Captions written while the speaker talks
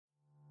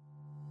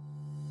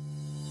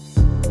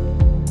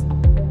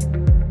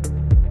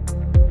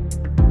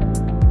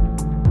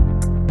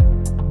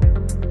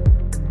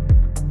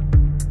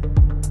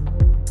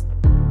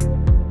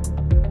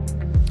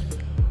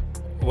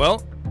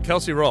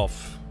Kelsey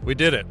Rolfe, we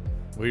did it.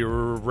 We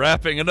were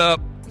wrapping it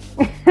up.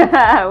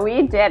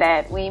 We did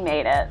it. We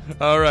made it.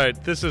 All right.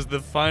 This is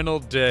the final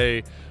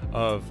day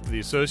of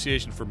the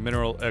Association for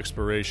Mineral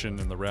Exploration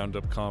and the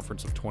Roundup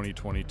Conference of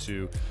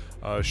 2022.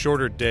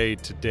 Shorter day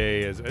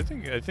today, as I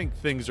think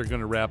things are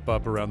going to wrap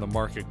up around the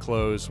market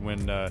close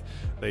when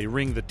they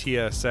ring the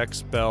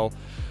TSX bell.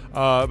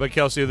 But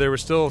Kelsey, there were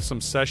still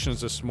some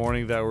sessions this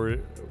morning that were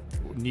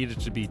needed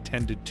to be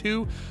tended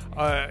to,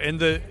 and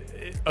the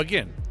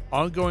again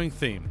ongoing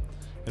theme: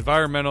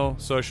 environmental,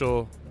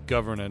 social,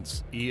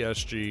 governance,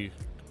 ESG,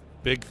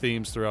 big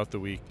themes throughout the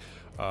week.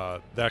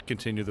 That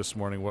continued this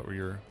morning. What were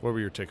your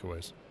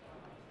takeaways?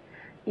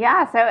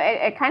 Yeah, so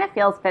it kind of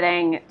feels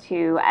fitting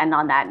to end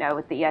on that note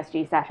with the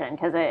ESG session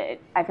because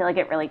I feel like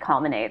it really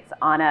culminates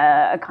on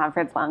a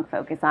conference-long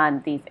focus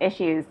on these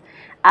issues.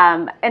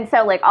 And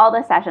so like all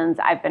the sessions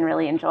I've been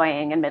really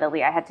enjoying.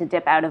 Admittedly, I had to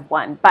dip out of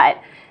one,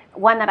 but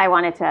one that I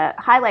wanted to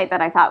highlight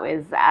that I thought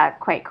was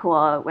quite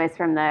cool was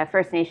from the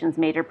First Nations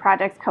Major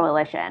Projects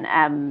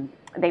Coalition.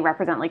 They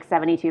represent like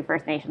 72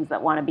 First Nations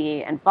that want to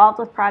be involved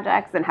with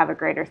projects and have a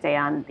greater say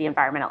on the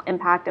environmental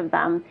impact of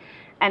them.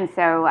 And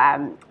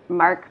so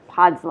Mark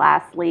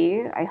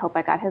Podslasley, I hope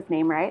I got his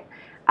name right,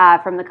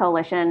 from the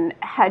coalition,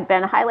 had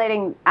been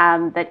highlighting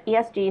that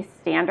ESG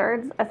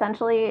standards,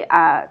 essentially,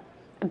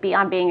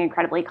 beyond being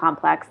incredibly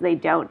complex, they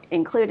don't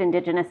include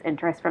Indigenous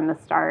interests from the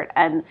start.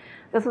 And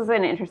this was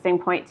an interesting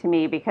point to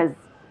me because,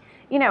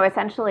 you know,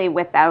 essentially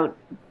without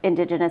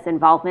Indigenous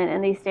involvement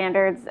in these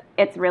standards,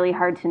 it's really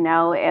hard to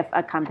know if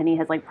a company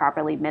has like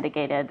properly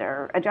mitigated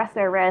or addressed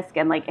their risk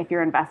and like if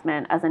your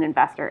investment as an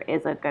investor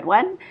is a good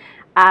one.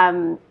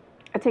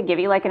 To give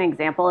you like an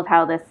example of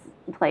how this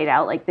played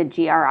out, like the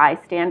GRI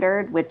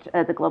standard, which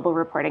the Global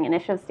Reporting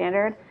Initiative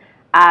standard,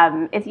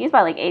 it's used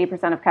by like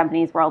 80% of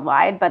companies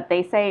worldwide, but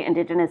they say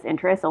Indigenous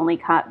interests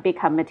only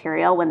become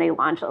material when they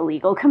launch a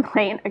legal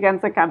complaint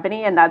against a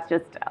company, and that's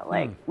just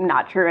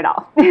not true at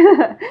all.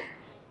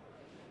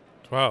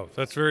 Wow,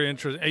 that's very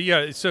interesting.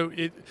 Yeah, so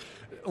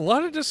a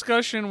lot of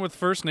discussion with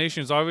First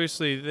Nations.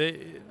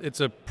 Obviously,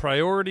 it's a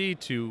priority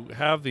to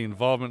have the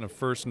involvement of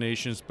First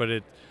Nations,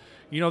 but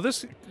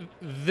these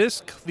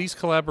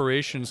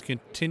collaborations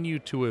continue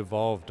to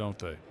evolve, don't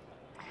they?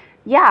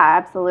 Yeah,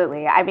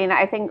 absolutely. I mean,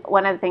 I think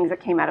one of the things that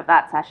came out of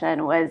that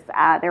session was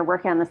they're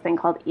working on this thing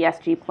called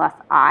ESG plus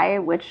I,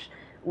 which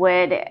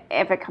would,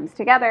 if it comes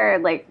together,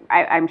 like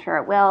I'm sure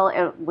it will,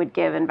 it would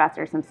give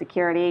investors some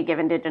security, give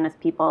Indigenous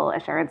people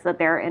assurance that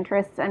their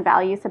interests and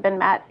values have been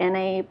met in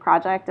a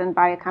project and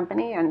by a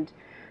company, and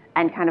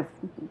kind of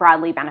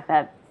broadly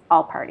benefit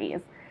all parties.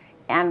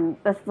 And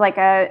this is like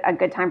a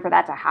good time for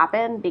that to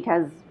happen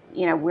because,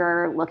 you know,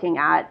 we're looking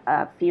at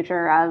a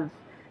future of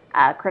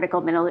critical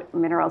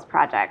minerals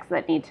projects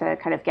that need to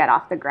kind of get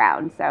off the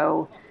ground.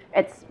 So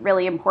it's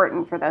really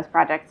important for those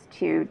projects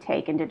to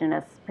take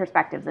Indigenous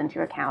perspectives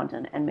into account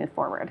and move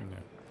forward.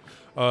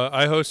 Yeah.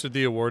 I hosted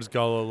the awards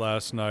gala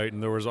last night,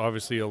 and there was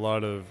obviously a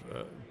lot of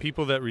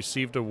people that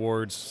received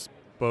awards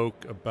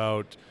spoke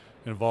about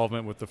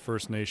involvement with the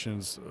First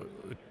Nations.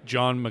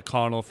 John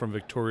McConnell from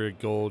Victoria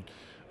Gold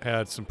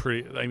had some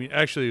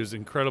actually it was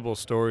incredible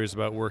stories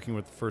about working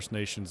with the First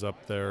Nations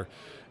up there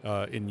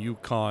in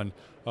Yukon.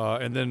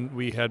 And then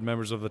we had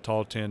members of the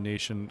Tahltan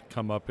Nation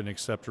come up and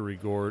accept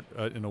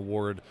an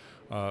award,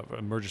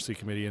 emergency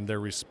committee, in their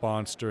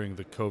response during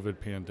the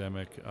COVID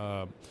pandemic.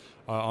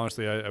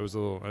 Honestly, I was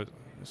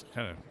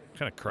kind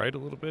of cried a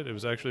little bit. It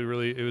was actually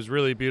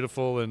really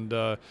beautiful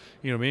and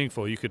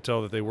meaningful. You could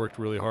tell that they worked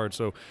really hard.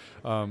 So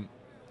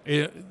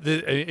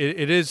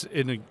it is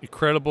an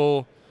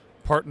incredible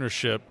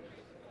partnership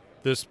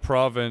this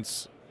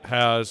province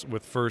has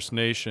with First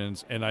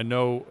Nations, and I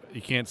know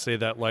you can't say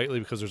that lightly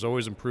because there's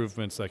always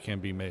improvements that can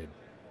be made.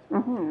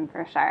 Mm-hmm,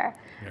 for sure.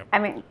 Yep. I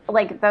mean,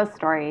 like those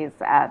stories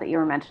that you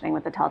were mentioning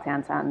with the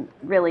Tahltan sound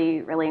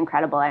really, really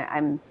incredible.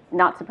 I'm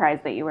not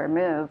surprised that you were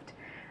moved.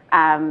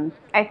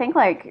 I think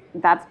like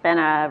that's been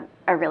a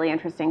really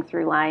interesting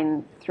through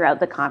line throughout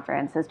the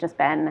conference has just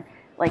been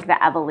like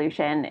the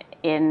evolution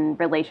in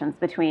relations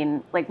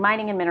between like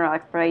mining and mineral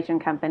exploration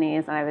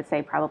companies, and I would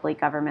say probably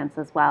governments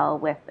as well,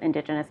 with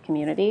Indigenous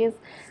communities.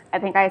 I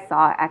think I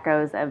saw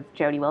echoes of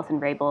Jody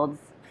Wilson-Raybould's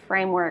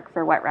framework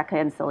for what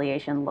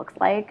reconciliation looks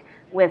like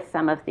with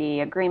some of the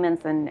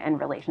agreements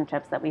and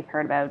relationships that we've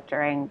heard about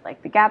during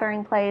like the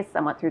Gathering Place,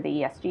 somewhat through the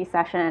ESG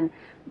session,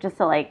 just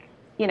to like,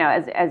 you know,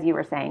 as you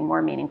were saying,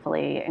 more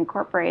meaningfully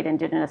incorporate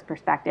Indigenous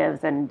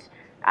perspectives and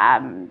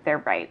their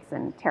rights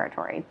and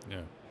territory.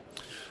 Yeah.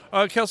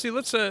 Kelsey,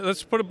 let's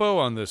put a bow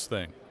on this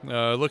thing.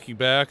 Looking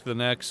back, the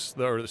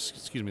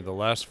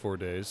last 4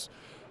 days,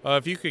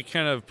 if you could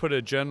kind of put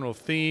a general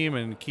theme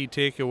and key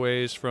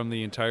takeaways from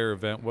the entire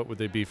event, what would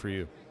they be for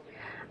you?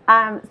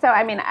 So,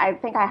 I mean, I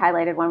think I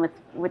highlighted one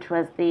which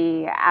was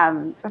the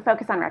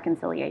focus on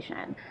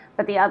reconciliation.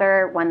 But the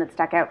other one that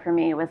stuck out for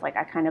me was like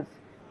a kind of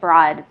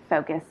broad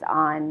focus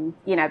on,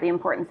 you know, the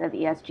importance of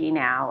ESG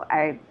now.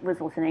 I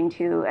was listening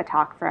to a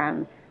talk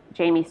from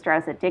Jamie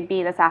Strauss at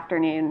Digby this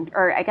afternoon,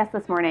 or I guess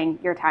this morning,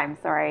 your time,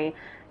 sorry.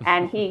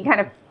 And he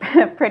kind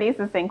of pretty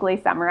succinctly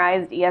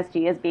summarized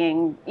ESG as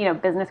being,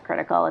 business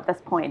critical at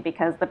this point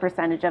because the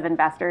percentage of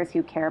investors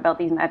who care about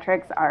these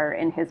metrics are,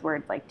 in his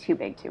words, like too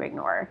big to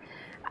ignore.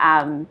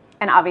 And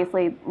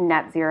obviously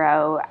net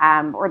zero,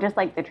 or just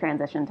like the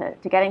transition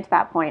to getting to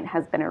that point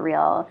has been a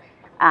real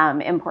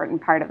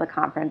important part of the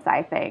conference,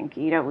 I think.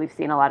 We've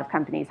seen a lot of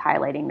companies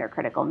highlighting their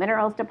critical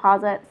minerals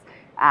deposits,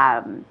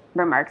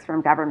 remarks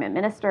from government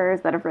ministers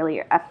that have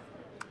really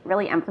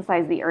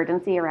emphasized the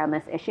urgency around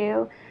this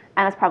issue.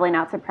 And it's probably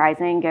not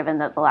surprising given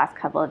that the last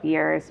couple of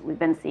years we've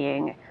been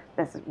seeing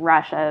this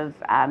rush of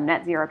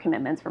net zero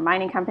commitments from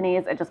mining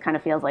companies. It just kind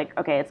of feels like,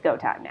 okay, it's go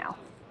time now.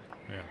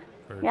 Yeah.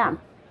 True.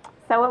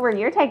 So what were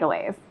your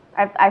takeaways?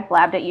 I've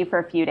blabbed at you for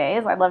a few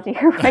days. I'd love to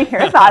hear what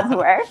your thoughts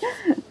were.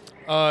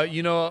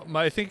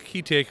 I think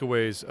key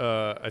takeaways,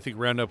 I think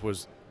Roundup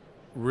was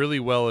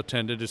really well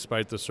attended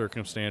despite the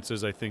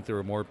circumstances. I think there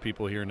were more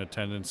people here in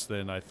attendance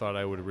than I thought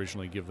I would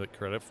originally give the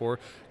credit for.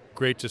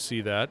 Great to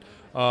see that.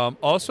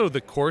 Also, the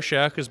Core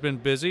Shack has been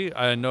busy.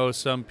 I know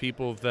some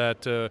people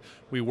that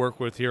we work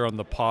with here on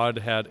the pod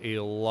had a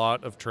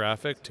lot of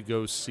traffic to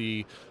go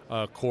see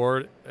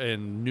Core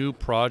and new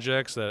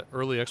projects,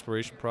 early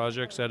exploration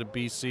projects out of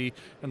BC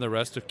and the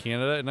rest of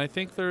Canada. And I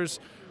think there's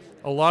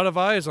a lot of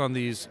eyes on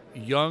these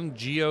young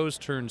geos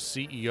turned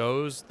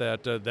CEOs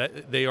that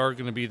they are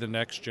going to be the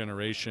next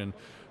generation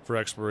for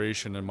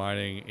exploration and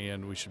mining,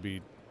 and we should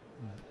be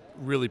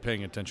really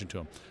paying attention to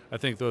them. I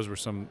think those were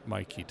some of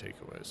my key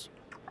takeaways.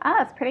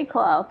 It's pretty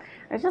cool.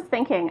 I was just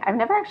thinking, I've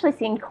never actually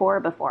seen Core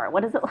before.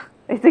 What is it?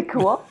 Is it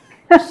cool?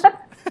 Yes,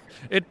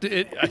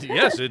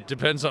 it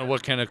depends on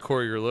what kind of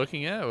core you're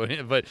looking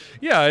at. But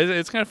yeah,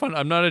 it's kind of fun.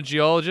 I'm not a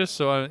geologist,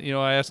 so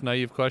I ask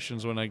naive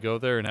questions when I go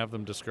there and have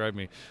them describe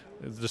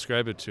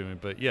it to me.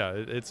 But yeah,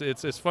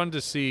 it's fun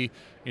to see,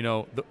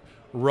 the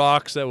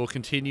rocks that will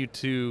continue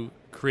to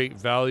create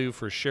value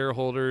for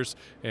shareholders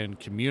and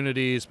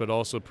communities, but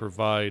also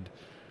provide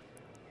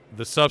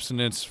the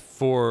substance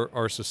for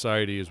our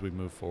society as we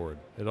move forward.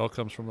 It all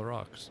comes from the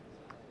rocks.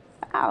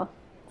 Wow,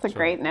 it's a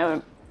great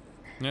note.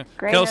 Yeah.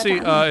 Kelsey,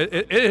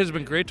 it has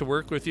been great to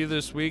work with you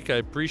this week. I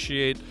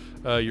appreciate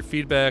your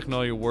feedback and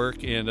all your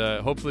work, and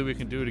hopefully we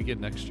can do it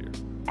again next year.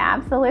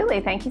 Absolutely.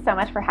 Thank you so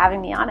much for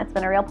having me on. It's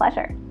been a real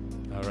pleasure.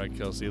 All right,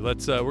 Kelsey. We're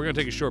going to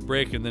take a short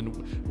break, and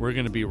then we're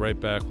going to be right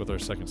back with our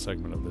second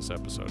segment of this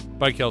episode.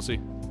 Bye, Kelsey.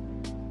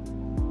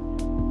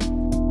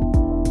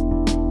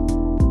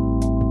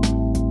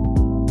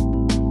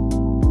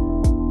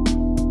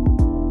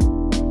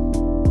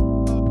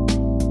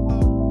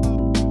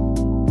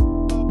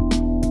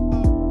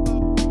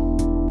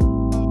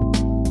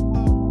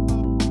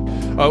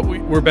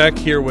 We're back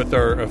here with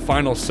our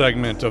final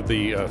segment of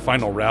the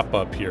final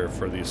wrap-up here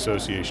for the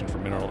Association for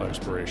Mineral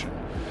Exploration.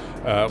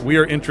 We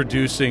are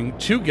introducing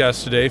two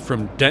guests today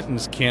from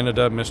Dentons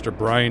Canada, Mr.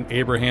 Brian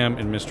Abraham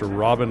and Mr.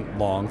 Robin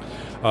Long.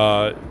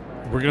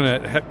 We're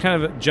going to have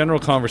kind of a general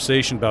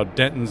conversation about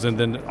Dentons, and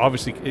then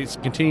obviously it's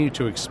continued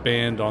to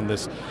expand on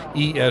this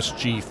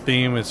ESG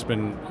theme. It's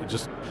been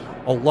just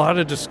a lot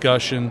of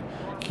discussion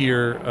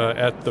here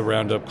at the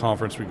Roundup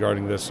conference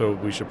regarding this, so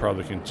we should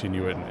probably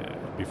continue it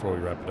before we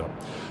wrap it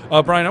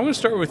up. Brian, I'm going to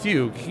start with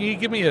you. Can you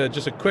give me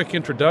just a quick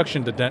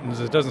introduction to Dentons?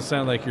 It doesn't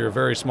sound like you're a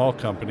very small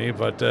company,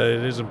 but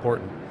it is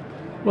important.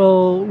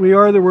 Well, we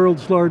are the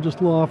world's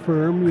largest law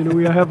firm.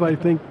 We have,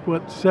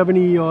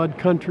 70-odd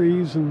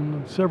countries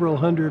and several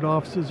hundred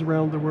offices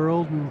around the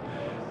world and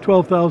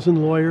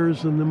 12,000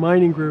 lawyers, and the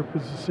mining group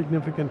is a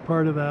significant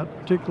part of that,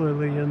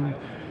 particularly in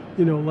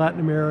Latin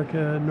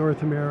America,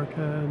 North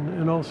America,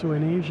 and also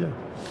in Asia.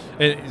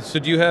 And so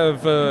do you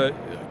have,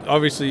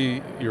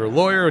 obviously you're a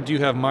lawyer, or do you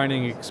have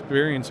mining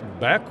experience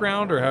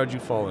background, or how did you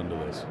fall into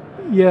this?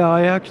 Yeah,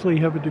 I actually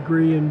have a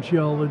degree in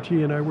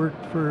geology, and I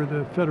worked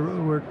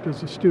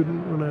as a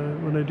student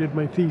when I did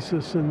my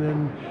thesis, and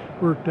then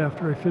worked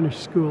after I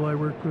finished school. I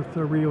worked with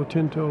Rio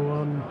Tinto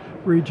on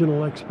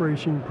regional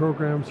exploration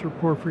programs for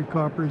porphyry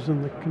coppers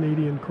in the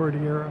Canadian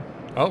Cordillera.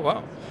 Oh,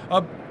 wow.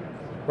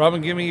 Robin,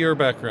 give me your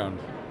background.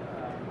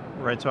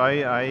 Right, so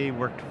I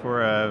worked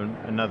for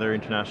another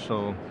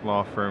international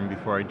law firm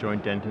before I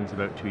joined Dentons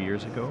about 2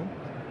 years ago.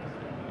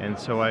 And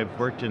so I've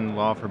worked in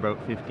law for about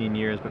 15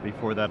 years, but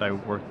before that I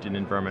worked in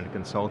environmental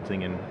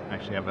consulting and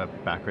actually have a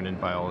background in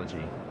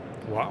biology.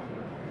 Wow.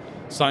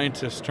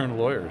 Scientists turned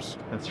lawyers.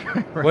 That's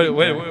right. What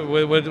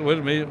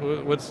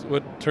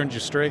turned you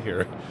straight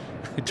here?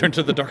 You turned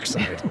to the dark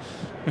side.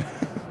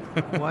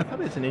 Well, I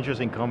thought it's an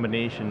interesting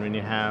combination when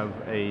you have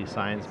a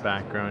science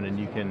background and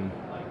you can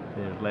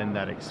lend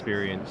that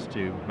experience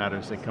to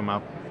matters that come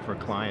up for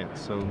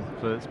clients. So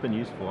it's been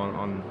useful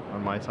on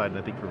my side, and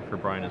I think for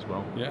Brian as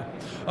well. Yeah.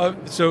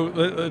 So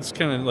let's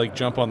kind of like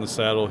jump on the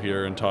saddle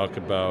here and talk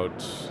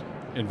about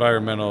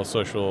environmental,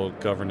 social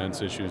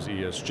governance issues,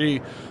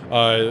 ESG.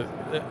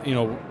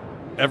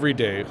 Every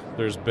day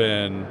there's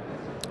been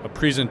a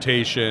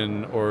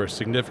presentation or a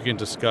significant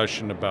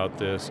discussion about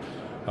this.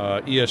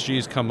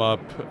 ESGs come up,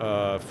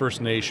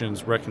 First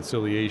Nations,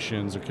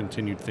 reconciliations are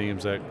continued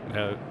themes that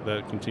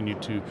continue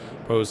to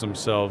pose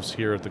themselves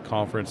here at the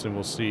conference, and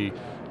we'll see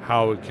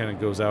how it kind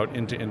of goes out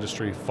into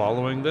industry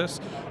following this.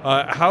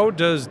 How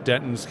does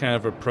Dentons kind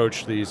of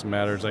approach these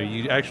matters?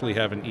 You actually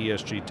have an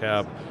ESG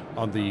tab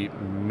on the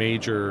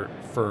major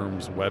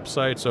firm's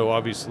website, so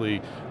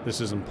obviously this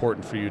is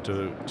important for you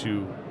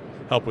to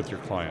help with your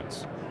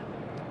clients.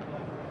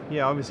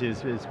 Yeah, obviously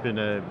it's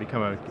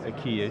become a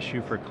key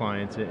issue for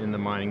clients in the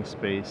mining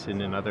space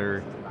and in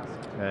other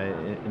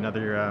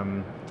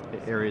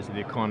areas of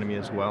the economy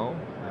as well.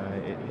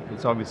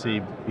 It's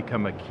obviously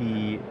become a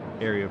key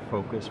area of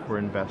focus for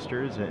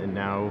investors, and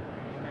now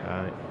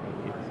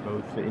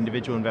both the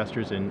individual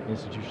investors and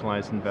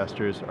institutionalized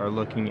investors are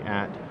looking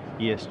at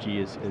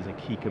ESG as a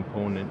key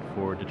component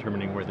for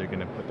determining where they're going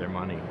to put their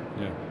money.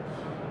 Yeah.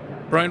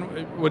 Brian,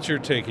 what's your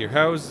take here?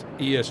 How has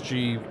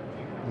ESG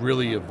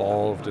really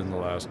evolved in the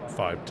last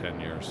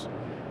 5-10 years?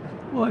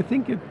 Well, I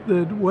think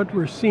what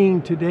we're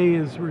seeing today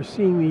is we're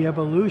seeing the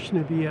evolution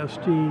of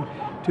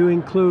ESG to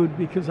include,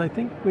 because I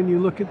think when you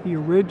look at the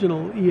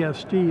original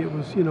ESG, it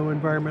was,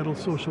 environmental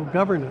social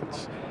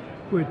governance,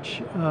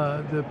 which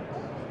the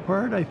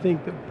part I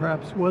think that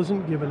perhaps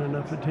wasn't given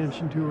enough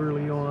attention to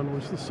early on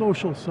was the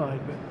social side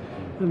of it.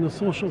 And the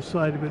social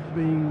side of it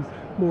being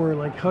more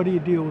like, how do you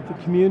deal with the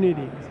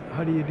community?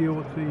 How do you deal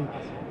with the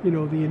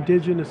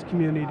indigenous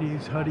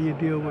communities? How do you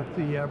deal with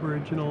the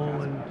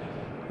Aboriginal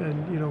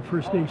and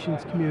First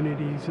Nations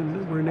communities?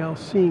 And we're now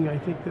seeing, I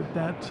think,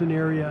 that's an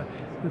area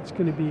that's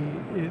going to be,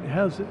 it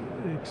has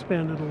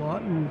expanded a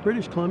lot. In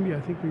British Columbia,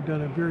 I think we've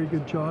done a very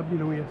good job.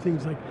 We have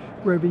things like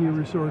revenue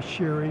resource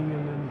sharing,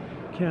 and in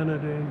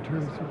Canada in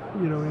terms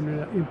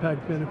of,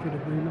 impact benefit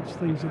agreements,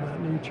 things of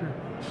that nature.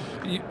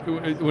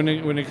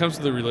 When it comes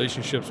to the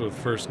relationships with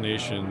First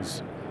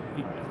Nations,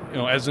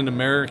 as an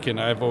American,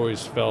 I've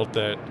always felt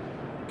that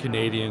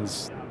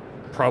Canadians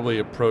probably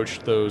approach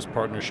those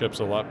partnerships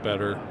a lot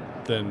better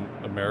than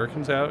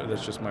Americans have.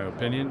 That's just my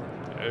opinion.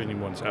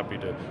 Anyone's happy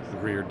to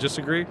agree or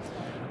disagree.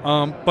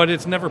 But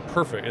it's never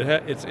perfect.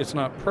 It's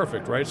not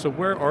perfect, right? So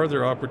where are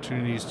there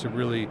opportunities to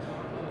really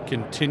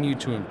continue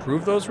to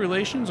improve those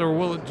relations,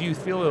 or do you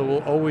feel it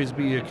will always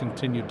be a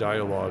continued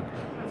dialogue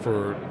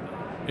for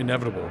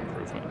inevitable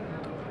improvement?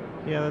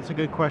 Yeah, that's a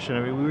good question.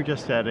 I mean, we were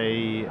just at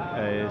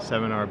a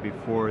seminar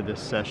before this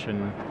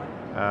session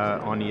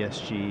on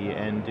ESG,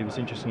 and it was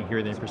interesting to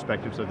hear the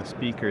perspectives of the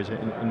speakers,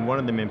 and one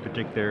of them in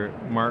particular,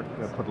 Mark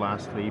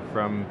Podlasky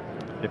from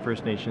the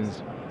First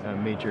Nations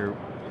Major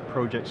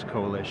Projects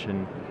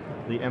Coalition,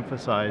 they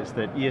emphasized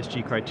that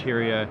ESG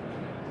criteria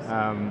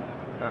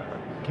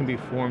can be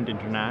formed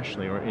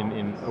internationally or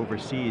in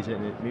overseas,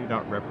 and it may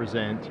not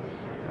represent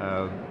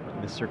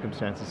the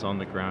circumstances on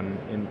the ground,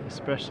 and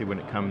especially when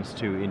it comes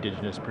to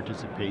Indigenous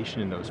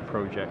participation in those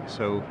projects.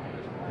 So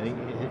I think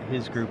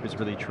his group is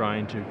really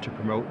trying to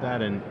promote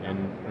that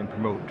and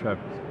promote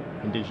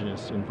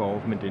Indigenous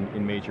involvement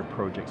in major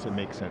projects that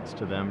make sense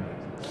to them.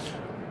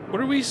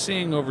 What are we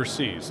seeing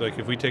overseas? Like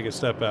if we take a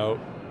step out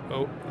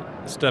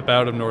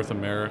of North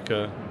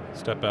America,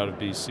 step out of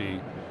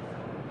BC,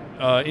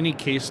 any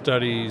case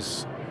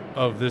studies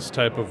of this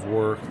type of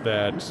work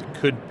that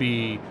could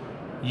be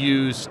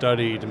used,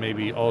 studied,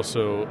 maybe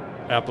also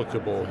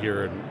applicable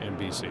here in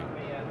BC?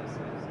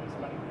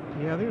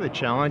 Yeah, I think the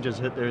challenge is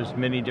that there's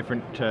many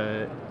different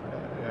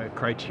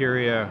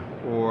criteria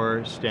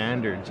or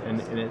standards,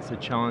 and it's a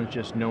challenge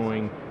just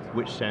knowing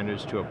which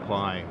standards to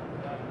apply.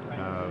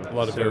 A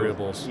lot of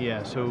variables.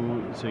 Yeah,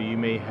 so you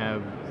may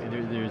have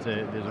there's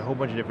a whole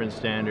bunch of different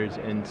standards,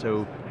 and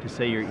so to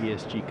say you're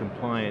ESG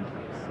compliant,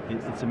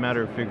 it's a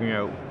matter of figuring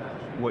out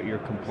what you're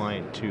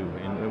compliant to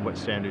and what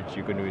standards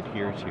you're going to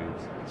adhere to.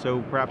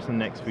 So perhaps in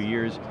the next few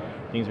years,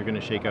 things are going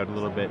to shake out a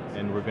little bit,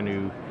 and there are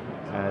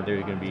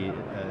going to be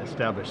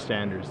established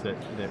standards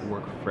that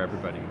work for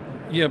everybody.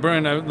 Yeah,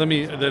 Brian,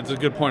 that's a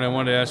good point. I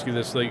wanted to ask you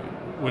this. Like,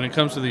 when it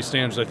comes to these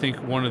standards, I think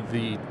one of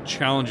the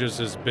challenges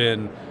has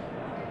been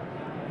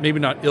maybe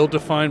not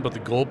ill-defined, but the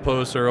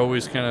goalposts are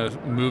always kind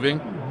of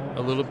moving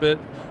a little bit.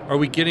 Are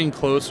we getting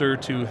closer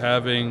to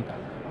having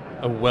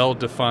a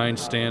well-defined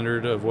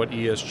standard of what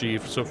ESG,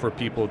 so for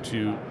people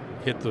to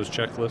hit those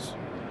checklists?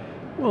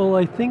 Well,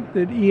 I think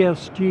that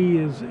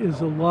ESG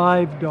is a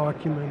live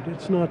document.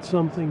 It's not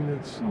something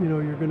that's,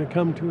 you're going to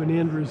come to an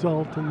end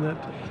result, and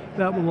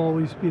that will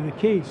always be the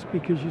case,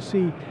 because you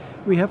see,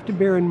 we have to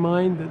bear in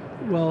mind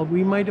that, well,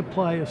 we might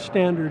apply a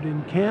standard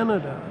in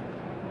Canada,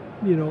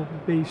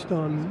 based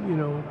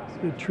on,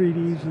 the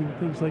treaties and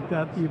things like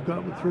that you've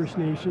got with First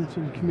Nations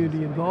and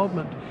community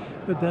involvement,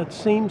 but that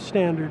same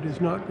standard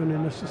is not going to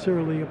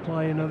necessarily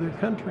apply in other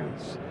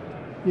countries.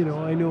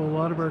 I know a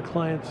lot of our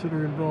clients that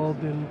are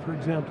involved in, for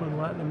example, in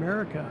Latin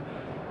America,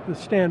 the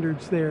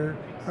standards there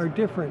are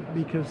different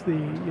because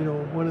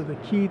one of the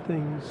key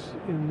things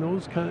in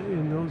those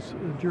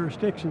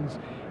jurisdictions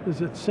is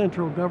that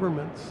central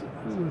governments,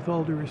 with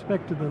all due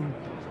respect to them,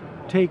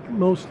 take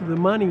most of the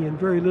money and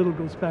very little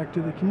goes back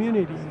to the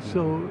community.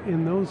 So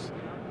in those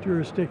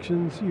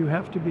jurisdictions, you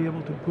have to be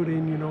able to put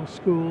in,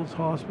 schools,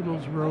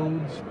 hospitals,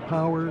 roads,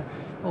 power,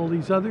 all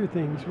these other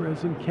things,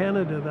 whereas in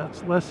Canada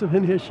that's less of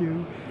an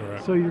issue.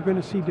 Correct. So you're going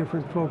to see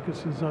different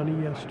focuses on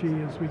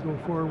ESG as we go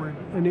forward,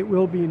 and it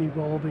will be an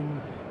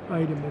evolving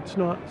item. It's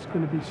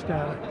going to be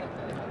static.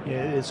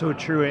 Yeah, it's so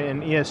true,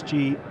 and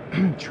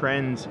ESG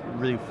trends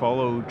really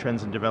follow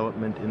trends and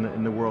development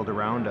in the world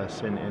around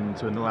us, and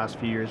so in the last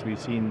few years we've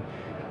seen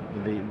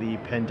the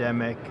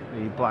pandemic,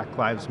 the Black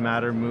Lives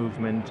Matter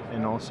movement,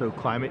 and also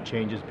climate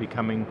change is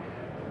becoming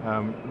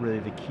really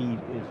the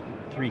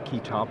three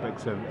key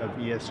topics of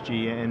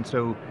ESG, and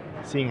so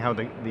seeing how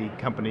the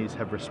companies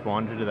have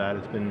responded to that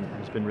has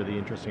been really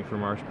interesting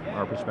from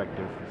our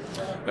perspective.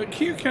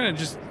 Can you kind of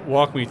just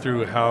walk me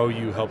through how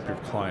you help your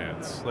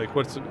clients? Like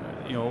what's,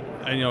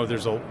 I know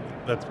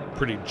that's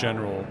pretty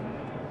general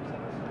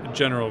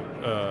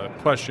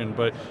question,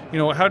 but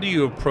how do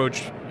you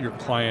approach your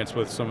clients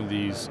with some of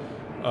these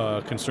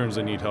concerns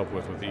they need help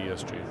with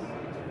ESG?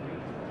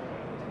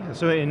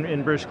 So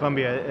in British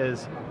Columbia,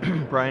 as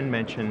Brian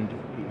mentioned,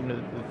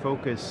 the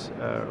focus,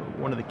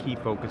 one of the key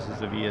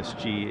focuses of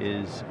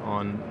ESG is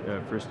on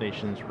First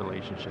Nations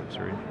relationships,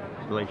 or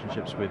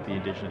relationships with the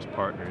Indigenous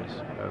partners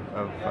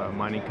of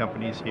mining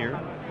companies here.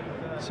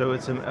 So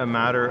it's a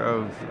matter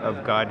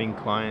of guiding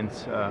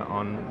clients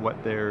on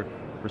what their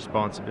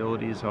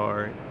responsibilities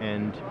are,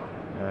 and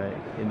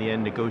in the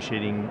end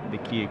negotiating the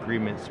key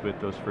agreements with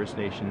those First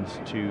Nations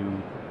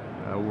to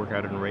work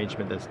out an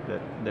arrangement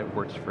that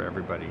works for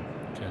everybody.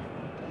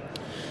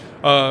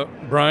 Okay.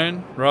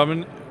 Brian,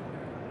 Robin,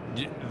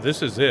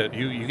 this is it.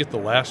 You get the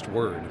last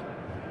word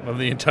of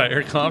the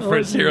entire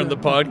conference here on the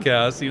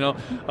podcast.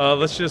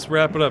 Let's just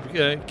wrap it up.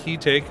 Key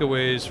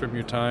takeaways from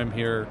your time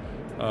here,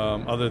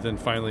 other than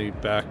finally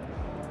back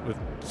with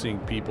seeing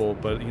people,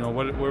 but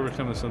what were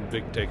kind of some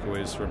big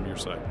takeaways from your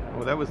side?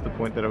 Well, that was the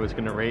point that I was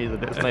going to raise.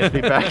 That it's nice to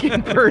be back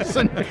in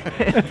person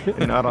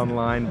and not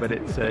online, but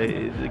it's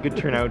a good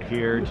turnout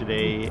here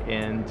today,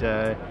 and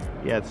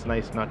it's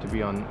nice not to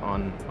be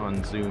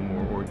on Zoom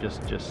or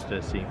just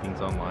seeing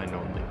things online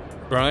only.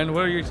 Brian,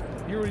 what are your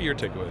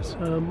takeaways?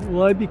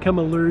 Well, I become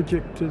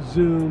allergic to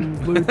Zoom,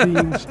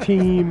 Bluejeans,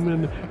 Team,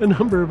 and a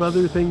number of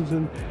other things,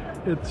 and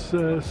it's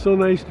so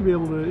nice to be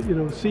able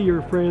to see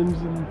your friends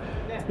and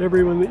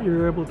everyone that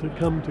you're able to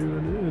come to,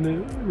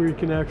 and where you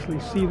can actually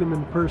see them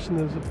in person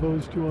as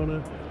opposed to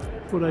on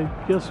what I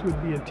guess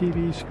would be a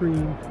TV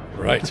screen.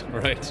 Right.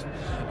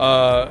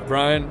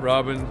 Brian,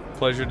 Robin,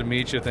 pleasure to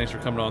meet you. Thanks for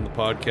coming on the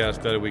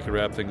podcast. Glad we could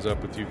wrap things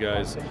up with you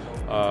guys.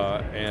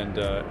 And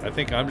I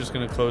think I'm just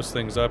going to close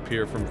things up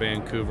here from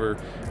Vancouver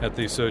at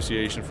the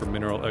Association for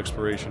Mineral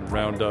Exploration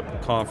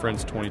Roundup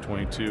Conference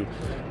 2022.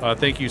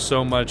 Thank you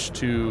so much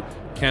to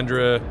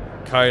Kendra,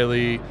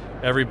 Kylie,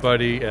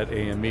 everybody at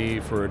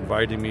AME for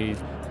inviting me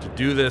to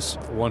do this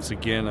once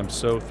again. I'm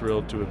so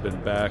thrilled to have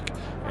been back,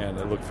 and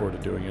I look forward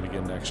to doing it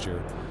again next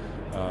year.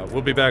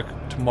 We'll be back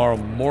tomorrow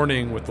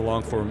morning with the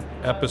long-form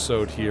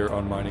episode here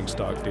on Mining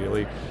Stock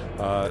Daily.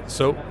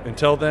 So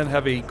until then,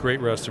 have a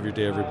great rest of your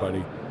day,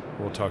 everybody.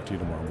 We'll talk to you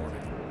tomorrow morning.